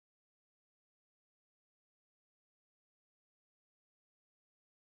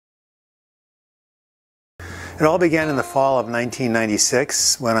It all began in the fall of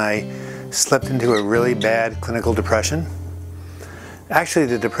 1996 when I slipped into a really bad clinical depression. Actually,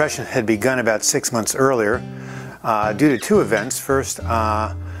 the depression had begun about 6 months earlier due to two events. First,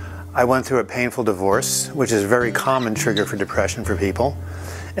 I went through a painful divorce, which is a very common trigger for depression for people.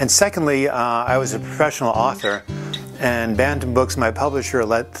 And secondly, I was a professional author, and Bantam Books, my publisher,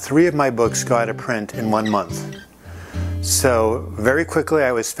 let 3 of my books go out of print in 1 month. So very quickly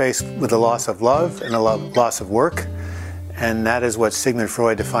I was faced with the loss of love and a loss of work, and that is what Sigmund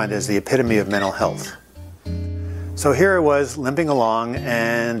Freud defined as the epitome of mental health. So here I was limping along,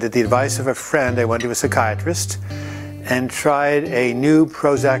 and at the advice of a friend I went to a psychiatrist and tried a new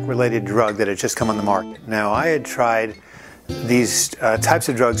Prozac-related drug that had just come on the market. Now, I had tried these types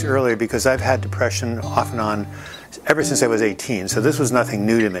of drugs earlier because I've had depression off and on ever since I was 18, so this was nothing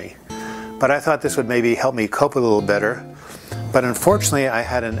new to me. But I thought this would maybe help me cope a little better. But unfortunately, I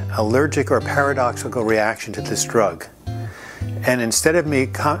had an allergic or paradoxical reaction to this drug. And instead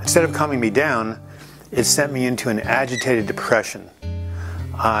of calming me down, it sent me into an agitated depression.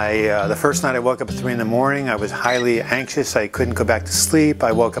 The first night I woke up at 3 in the morning, I was highly anxious. I couldn't go back to sleep.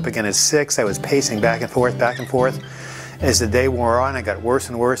 I woke up again at 6. I was pacing back and forth, back and forth. As the day wore on, I got worse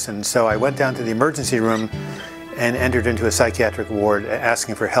and worse, and so I went down to the emergency room and entered into a psychiatric ward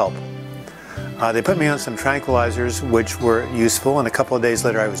asking for help. They put me on some tranquilizers, which were useful, and a couple of days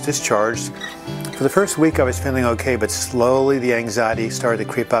later I was discharged. For the first week I was feeling okay, but slowly the anxiety started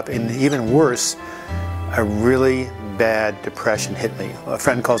to creep up, and even worse, a really bad depression hit me. A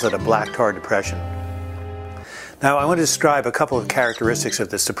friend calls it a black tar depression. Now I want to describe a couple of characteristics of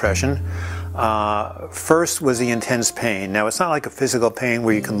this depression. First was the intense pain. Now it's not like a physical pain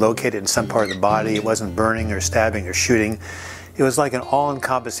where you can locate it in some part of the body. It wasn't burning or stabbing or shooting. It was like an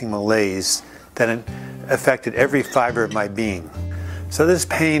all-encompassing malaise that affected every fiber of my being. So this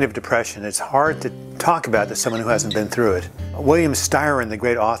pain of depression, it's hard to talk about to someone who hasn't been through it. William Styron, the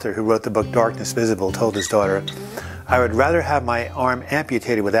great author who wrote the book Darkness Visible, told his daughter, "I would rather have my arm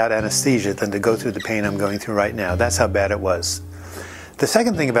amputated without anesthesia than to go through the pain I'm going through right now." That's how bad it was. The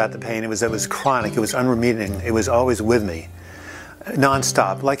second thing about the pain was that it was chronic, it was unremitting, it was always with me,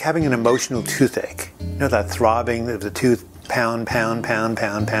 non-stop, like having an emotional toothache. You know that throbbing of the tooth, pound, pound, pound,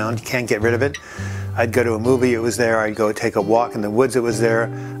 pound, pound, you can't get rid of it. I'd go to a movie, it was there. I'd go take a walk in the woods, it was there.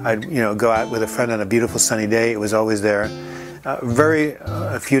 I'd go out with a friend on a beautiful sunny day, it was always there.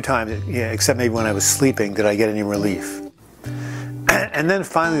 A few times, except maybe when I was sleeping, did I get any relief. And then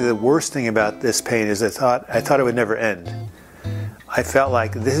finally, the worst thing about this pain is I thought it would never end. I felt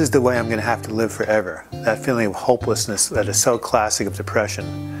like this is the way I'm going to have to live forever. That feeling of hopelessness that is so classic of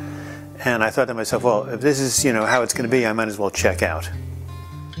depression. And I thought to myself, well, if this is how it's going to be, I might as well check out.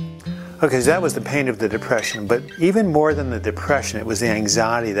 Okay, so that was the pain of the depression, but even more than the depression, it was the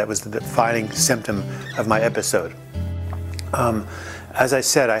anxiety that was the defining symptom of my episode. As I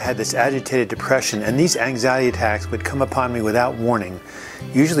said, I had this agitated depression, and these anxiety attacks would come upon me without warning.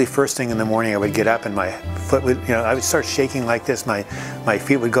 Usually first thing in the morning I would get up and my foot would, I would start shaking like this, my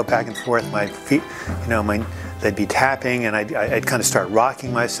feet would go back and forth, my feet, they'd be tapping, and I'd kind of start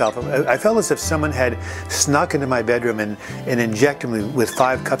rocking myself. I felt as if someone had snuck into my bedroom and injected me with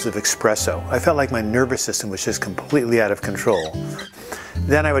 5 cups of espresso. I felt like my nervous system was just completely out of control.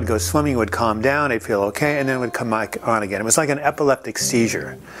 Then I would go swimming, it would calm down, I'd feel okay, and then it would come back on again. It was like an epileptic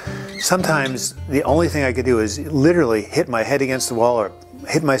seizure. Sometimes the only thing I could do is literally hit my head against the wall or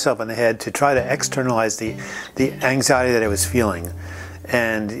hit myself on the head to try to externalize the anxiety that I was feeling.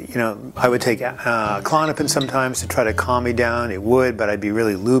 And I would take Klonopin sometimes to try to calm me down. It would, but I'd be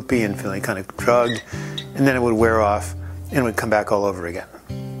really loopy and feeling kind of drugged, and then it would wear off and it would come back all over again.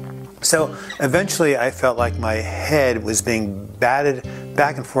 So eventually I felt like my head was being batted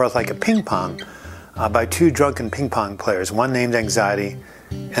back and forth like a ping pong by 2 drunken ping pong players, one named anxiety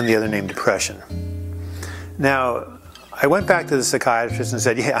and the other named depression. Now, I went back to the psychiatrist and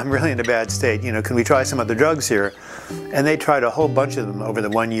said, yeah, I'm really in a bad state, can we try some other drugs here? And they tried a whole bunch of them over the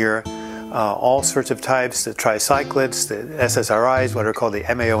 1 year, all sorts of types, the tricyclics, the SSRIs, what are called the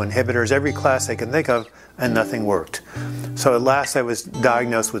MAO inhibitors, every class they can think of, and nothing worked. So at last I was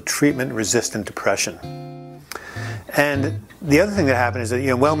diagnosed with treatment-resistant depression. And the other thing that happened is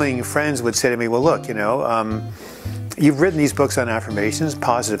that, well-meaning friends would say to me, well, look, you've written these books on affirmations,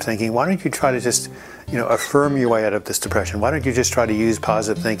 positive thinking. Why don't you try to just, affirm your way out of this depression? Why don't you just try to use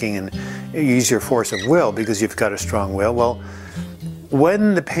positive thinking and use your force of will because you've got a strong will? Well,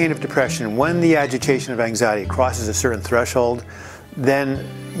 when the pain of depression, when the agitation of anxiety crosses a certain threshold, then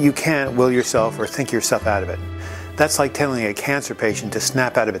you can't will yourself or think yourself out of it. That's like telling a cancer patient to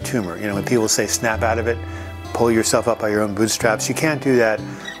snap out of a tumor. When people say snap out of it, pull yourself up by your own bootstraps, you can't do that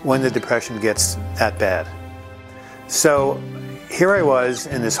when the depression gets that bad. So here I was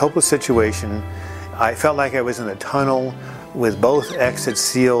in this hopeless situation. I felt like I was in a tunnel with both exits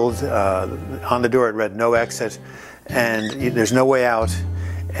sealed. On the door it read no exit, and there's no way out.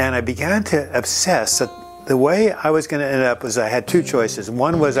 And I began to obsess that the way I was going to end up was I had two choices.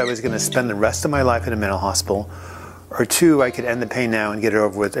 One was I was going to spend the rest of my life in a mental hospital, or two, I could end the pain now and get it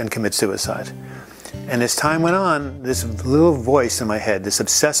over with and commit suicide. And as time went on, this little voice in my head, this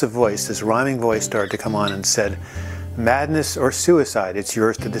obsessive voice, this rhyming voice started to come on and said, madness or suicide, it's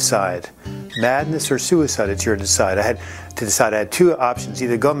yours to decide. Madness or suicide, it's yours to decide. I had to decide. I had two options,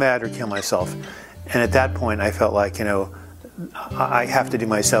 either go mad or kill myself. And at that point, I felt like, you know, I have to do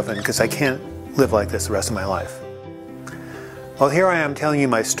myself in because I can't live like this the rest of my life. Well, here I am telling you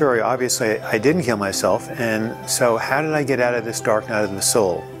my story. Obviously, I didn't kill myself, and so how did I get out of this dark night of the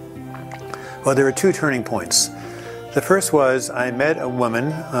soul? Well, there were two turning points. The first was I met a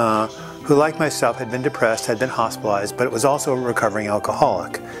woman who, like myself, had been depressed, had been hospitalized, but was also a recovering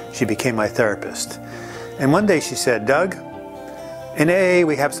alcoholic. She became my therapist. And one day she said, Doug, in AA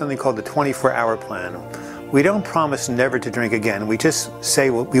we have something called the 24-hour plan. We don't promise never to drink again. We just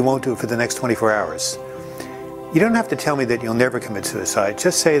say we won't do it for the next 24 hours. You don't have to tell me that you'll never commit suicide.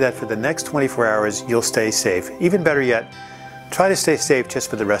 Just say that for the next 24 hours you'll stay safe. Even better yet, try to stay safe just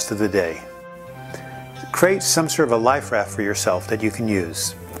for the rest of the day. Create some sort of a life raft for yourself that you can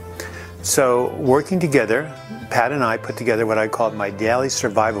use. So working together, Pat and I put together what I called my daily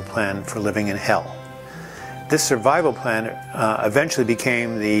survival plan for living in hell. This survival plan eventually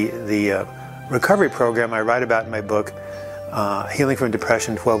became the recovery program I write about in my book, Healing from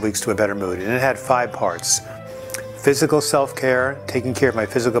Depression, 12 Weeks to a Better Mood. And it had 5 parts. Physical self-care, taking care of my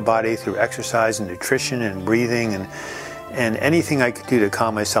physical body through exercise and nutrition and breathing and anything I could do to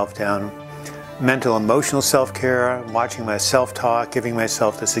calm myself down. Mental, emotional self-care, watching my self-talk, giving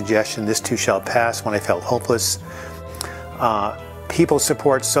myself the suggestion, this too shall pass, when I felt hopeless. People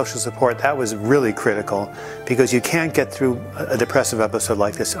support, social support, that was really critical because you can't get through a depressive episode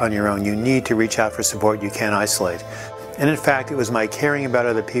like this on your own. You need to reach out for support. You can't isolate. And in fact, it was my caring about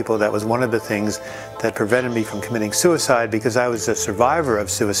other people that was one of the things that prevented me from committing suicide, because I was a survivor of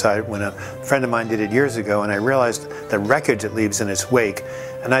suicide when a friend of mine did it years ago, and I realized the wreckage it leaves in its wake,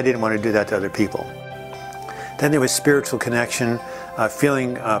 and I didn't want to do that to other people. Then there was spiritual connection,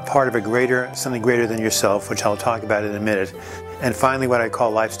 feeling part of something greater than yourself, which I'll talk about in a minute. And finally, what I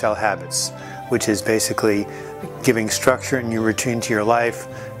call lifestyle habits, which is basically giving structure and new routine to your life,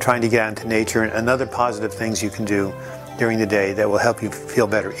 trying to get out into nature, and other positive things you can do during the day that will help you feel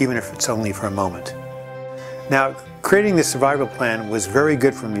better, even if it's only for a moment. Now, creating this survival plan was very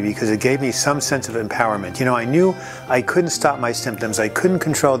good for me because it gave me some sense of empowerment. You know, I knew I couldn't stop my symptoms. I couldn't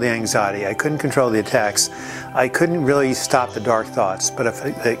control the anxiety. I couldn't control the attacks. I couldn't really stop the dark thoughts. But if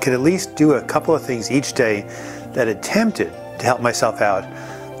I could at least do a couple of things each day that attempted to help myself out,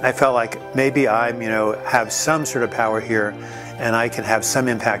 I felt like maybe I, have some sort of power here and I can have some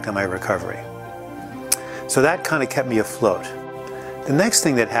impact on my recovery. So that kind of kept me afloat. The next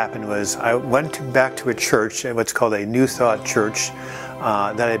thing that happened was I went back to a church, what's called a New Thought church,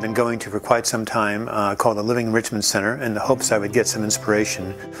 that I had been going to for quite some time, called the Living Enrichment Center, in the hopes I would get some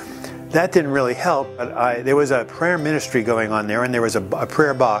inspiration. That didn't really help, but there was a prayer ministry going on there, and there was a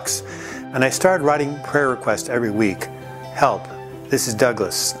prayer box, and I started writing prayer requests every week. Help. This is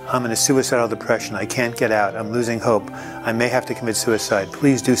Douglas. I'm in a suicidal depression. I can't get out. I'm losing hope. I may have to commit suicide.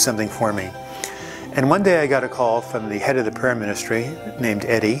 Please do something for me. And one day I got a call from the head of the prayer ministry named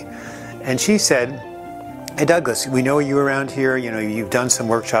Eddie, and she said, hey Douglas, we know you around here, you've done some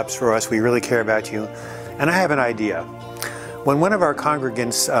workshops for us, we really care about you, and I have an idea. When one of our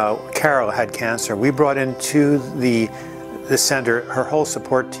congregants, Carol, had cancer, we brought into the center her whole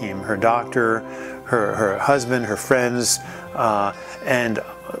support team, her doctor, her husband, her friends, and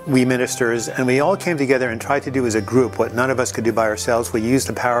we ministers, and we all came together and tried to do as a group what none of us could do by ourselves. We used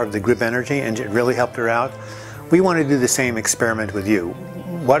the power of the group energy, and it really helped her out. We want to do the same experiment with you.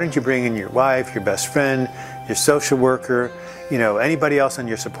 Why don't you bring in your wife, your best friend, your social worker, anybody else on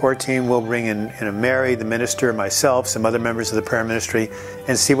your support team. We'll bring in Mary, the minister, myself, some other members of the prayer ministry,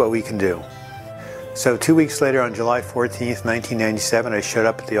 and see what we can do. So 2 weeks later, on July 14th, 1997, I showed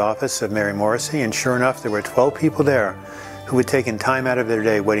up at the office of Mary Morrissey, and sure enough, there were 12 people there who had taken time out of their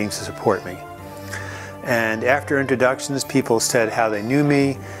day waiting to support me. And after introductions, people said how they knew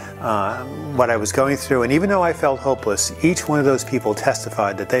me, what I was going through, and even though I felt hopeless, each one of those people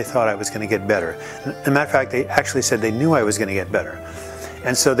testified that they thought I was going to get better. As a matter of fact, they actually said they knew I was going to get better.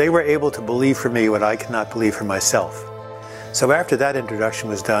 And so they were able to believe for me what I could not believe for myself. So after that introduction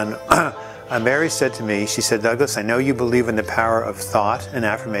was done, Mary said to me, she said, "Douglas, I know you believe in the power of thought and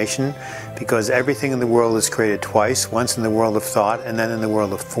affirmation because everything in the world is created twice, once in the world of thought and then in the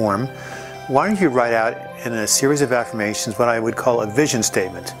world of form. Why don't you write out in a series of affirmations what I would call a vision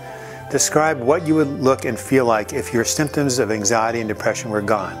statement? Describe what you would look and feel like if your symptoms of anxiety and depression were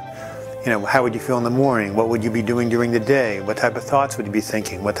gone. You know, how would you feel in the morning? What would you be doing during the day? What type of thoughts would you be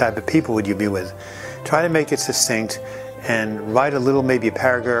thinking? What type of people would you be with?" Try to make it succinct and write a little, maybe a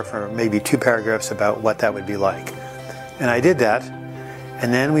paragraph or maybe 2 paragraphs about what that would be like. And I did that,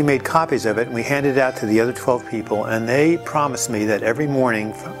 and then we made copies of it and we handed it out to the other 12 people, and they promised me that every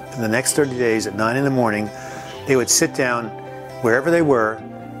morning for the next 30 days at 9 in the morning, they would sit down wherever they were,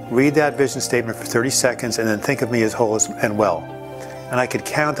 read that vision statement for 30 seconds, and then think of me as whole and well. And I could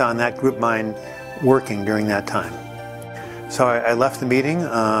count on that group mind working during that time. So I left the meeting.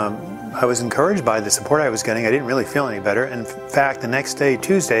 I was encouraged by the support I was getting. I didn't really feel any better. In fact, the next day,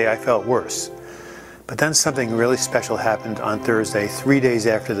 Tuesday, I felt worse. But then something really special happened on Thursday, 3 days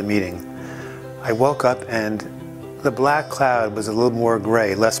after the meeting. I woke up and the black cloud was a little more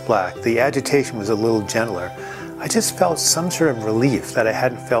gray, less black. The agitation was a little gentler. I just felt some sort of relief that I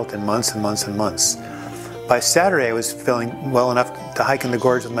hadn't felt in months and months and months. By Saturday, I was feeling well enough to hike in the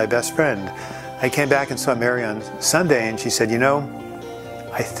gorge with my best friend. I came back and saw Mary on Sunday, and she said, "You know,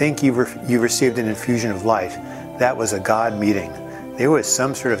 I think you received an infusion of light. That was a God meeting. There was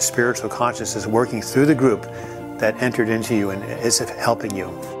some sort of spiritual consciousness working through the group that entered into you and is helping you."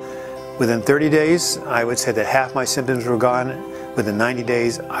 Within 30 days, I would say that half my symptoms were gone. Within 90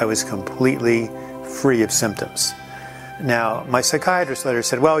 days, I was completely free of symptoms. Now, my psychiatrist later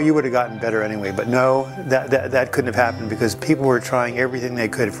said, "Well, you would have gotten better anyway." But no, that couldn't have happened because people were trying everything they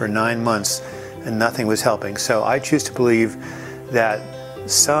could for 9 months and nothing was helping. So I choose to believe that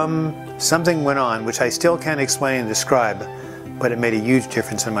something went on, which I still can't explain and describe, but it made a huge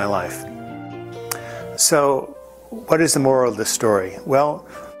difference in my life. So what is the moral of the story? Well,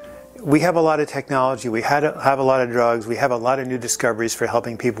 we have a lot of technology, we have a lot of drugs, we have a lot of new discoveries for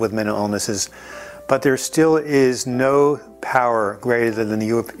helping people with mental illnesses, but there still is no power greater than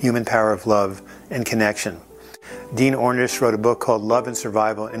the human power of love and connection. Dean Ornish wrote a book called Love and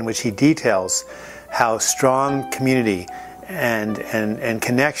Survival, in which he details how strong community and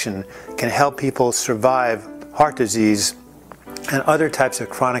connection can help people survive heart disease and other types of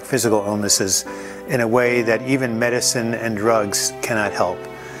chronic physical illnesses in a way that even medicine and drugs cannot help.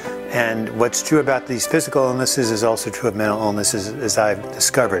 And what's true about these physical illnesses is also true of mental illnesses, as I've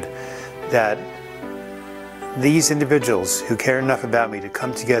discovered, that these individuals who care enough about me to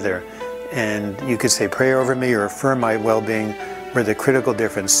come together and, you could say, pray over me or affirm my well-being were the critical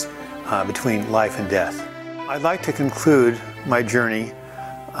difference between life and death. I'd like to conclude my journey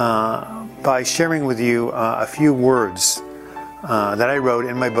by sharing with you a few words that I wrote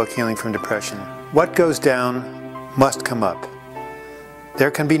in my book, Healing from Depression. What goes down must come up.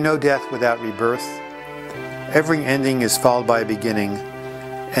 There can be no death without rebirth. Every ending is followed by a beginning,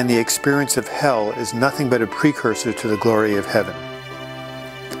 and the experience of hell is nothing but a precursor to the glory of heaven.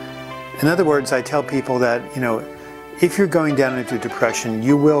 In other words, I tell people that, if you're going down into depression,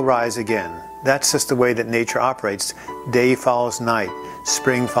 you will rise again. That's just the way that nature operates. Day follows night,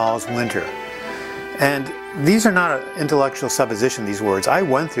 spring follows winter. And these are not an intellectual supposition, these words. I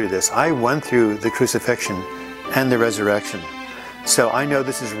went through this. I went through the crucifixion and the resurrection. So I know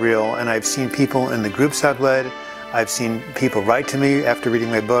this is real, and I've seen people in the groups I've led. I've seen people write to me after reading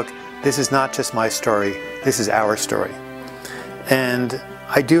my book. This is not just my story. This is our story. And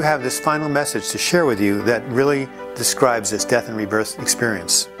I do have this final message to share with you that really describes this death and rebirth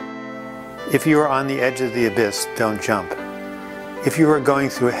experience. If you are on the edge of the abyss, don't jump. If you are going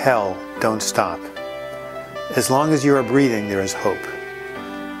through hell, don't stop. As long as you are breathing, there is hope.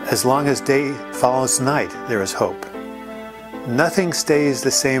 As long as day follows night, there is hope. Nothing stays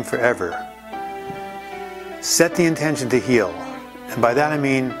the same forever. Set the intention to heal. And by that I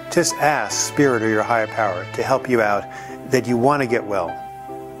mean, just ask Spirit or your higher power to help you out, that you want to get well.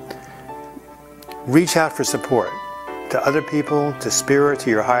 Reach out for support to other people, to Spirit, to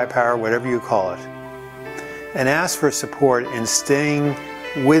your higher power, whatever you call it. And ask for support in staying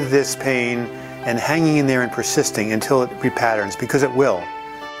with this pain and hanging in there and persisting until it repatterns, because it will.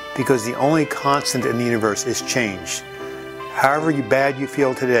 Because the only constant in the universe is change. However bad you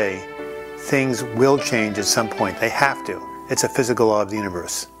feel today, things will change at some point. They have to. It's a physical law of the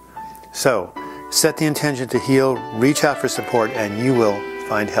universe. So, set the intention to heal, reach out for support, and you will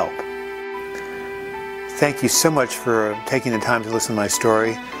find help. Thank you so much for taking the time to listen to my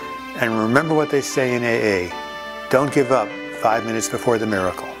story. And remember what they say in AA, don't give up 5 minutes before the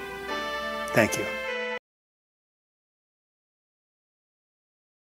miracle. Thank you.